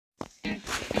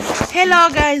Hello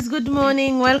guys, good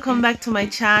morning, welcome back to my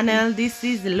channel. This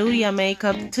is Luria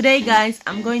Makeup. Today guys,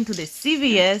 I'm going to the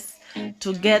CVS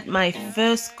to get my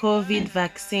first COVID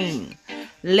vaccine.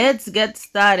 Let's get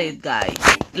started guys,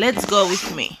 let's go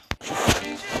with me.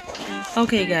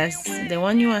 Okay guys, the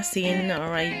one you are seeing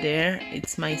right there,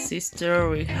 it's my sister.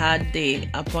 We had the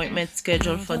appointment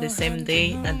scheduled for the same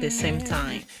day at the same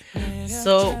time,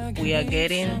 so we are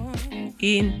getting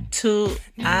into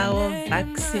our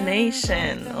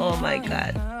vaccination. Oh my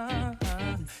god,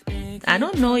 I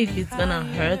don't know if it's gonna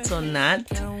hurt or not,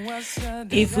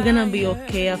 if we're gonna be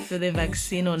okay after the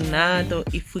vaccine or not, or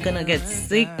if we're gonna get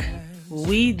sick.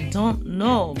 We don't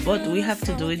know, but we have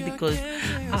to do it because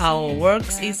our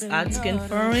works is asking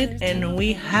for it and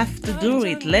we have to do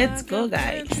it. Let's go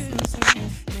guys,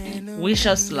 wish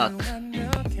us luck.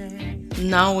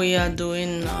 Now we are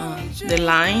doing the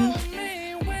line.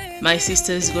 My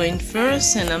sister is going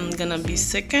first and I'm gonna be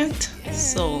second,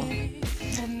 so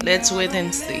let's wait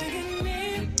and see.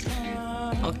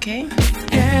 Okay,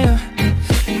 yeah.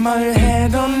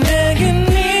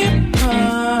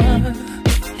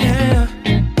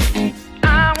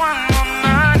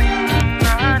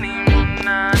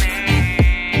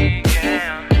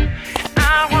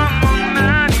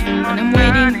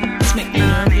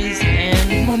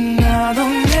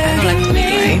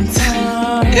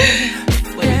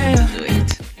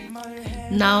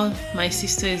 Now my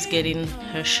sister is getting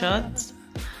her shot.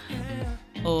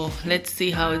 Oh, let's see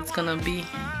how it's gonna be.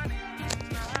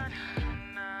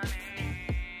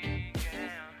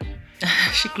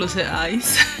 She closed her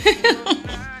eyes.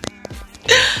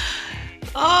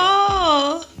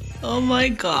 Oh my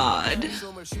god,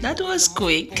 that was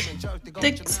quick.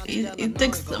 It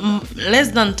takes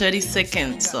less than 30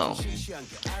 seconds, so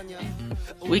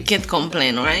we can't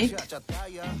complain, right?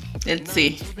 Let's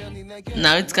see.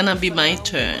 Now it's gonna be my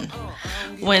turn.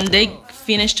 When they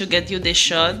finish to get you the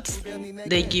shot,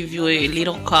 they give you a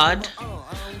little card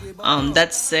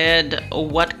that said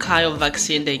what kind of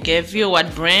vaccine they gave you,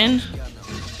 what brand.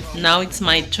 Now it's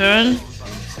my turn.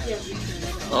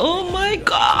 Oh my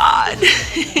god.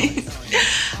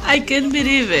 I can't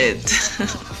believe it.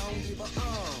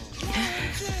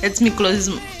 Let me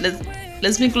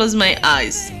close my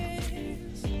eyes.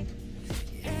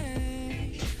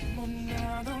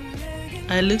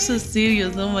 I look so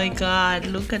serious. Oh my god,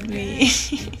 look at me.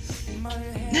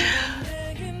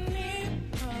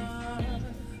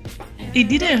 It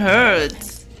didn't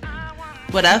hurt,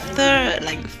 but after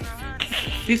like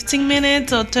 15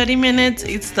 minutes or 30 minutes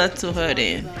it started to hurt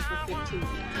it.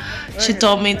 She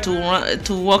told me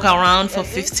to walk around for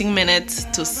 15 minutes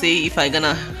to see if I'm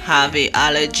gonna have a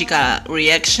allergic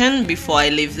reaction before I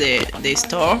leave the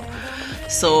store.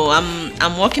 So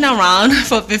I'm walking around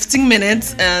for 15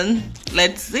 minutes and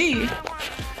let's see.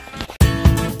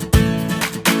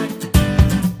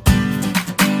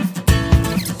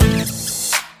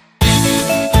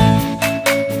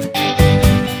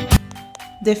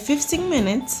 The 15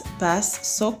 minutes passed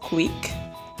so quick.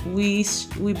 We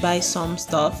buy some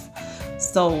stuff,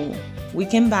 so we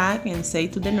came back and say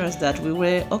to the nurse that we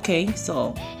were okay,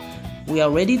 so we are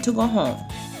ready to go home.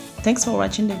 Thanks for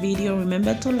watching the video.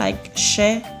 Remember to like,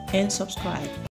 share and subscribe.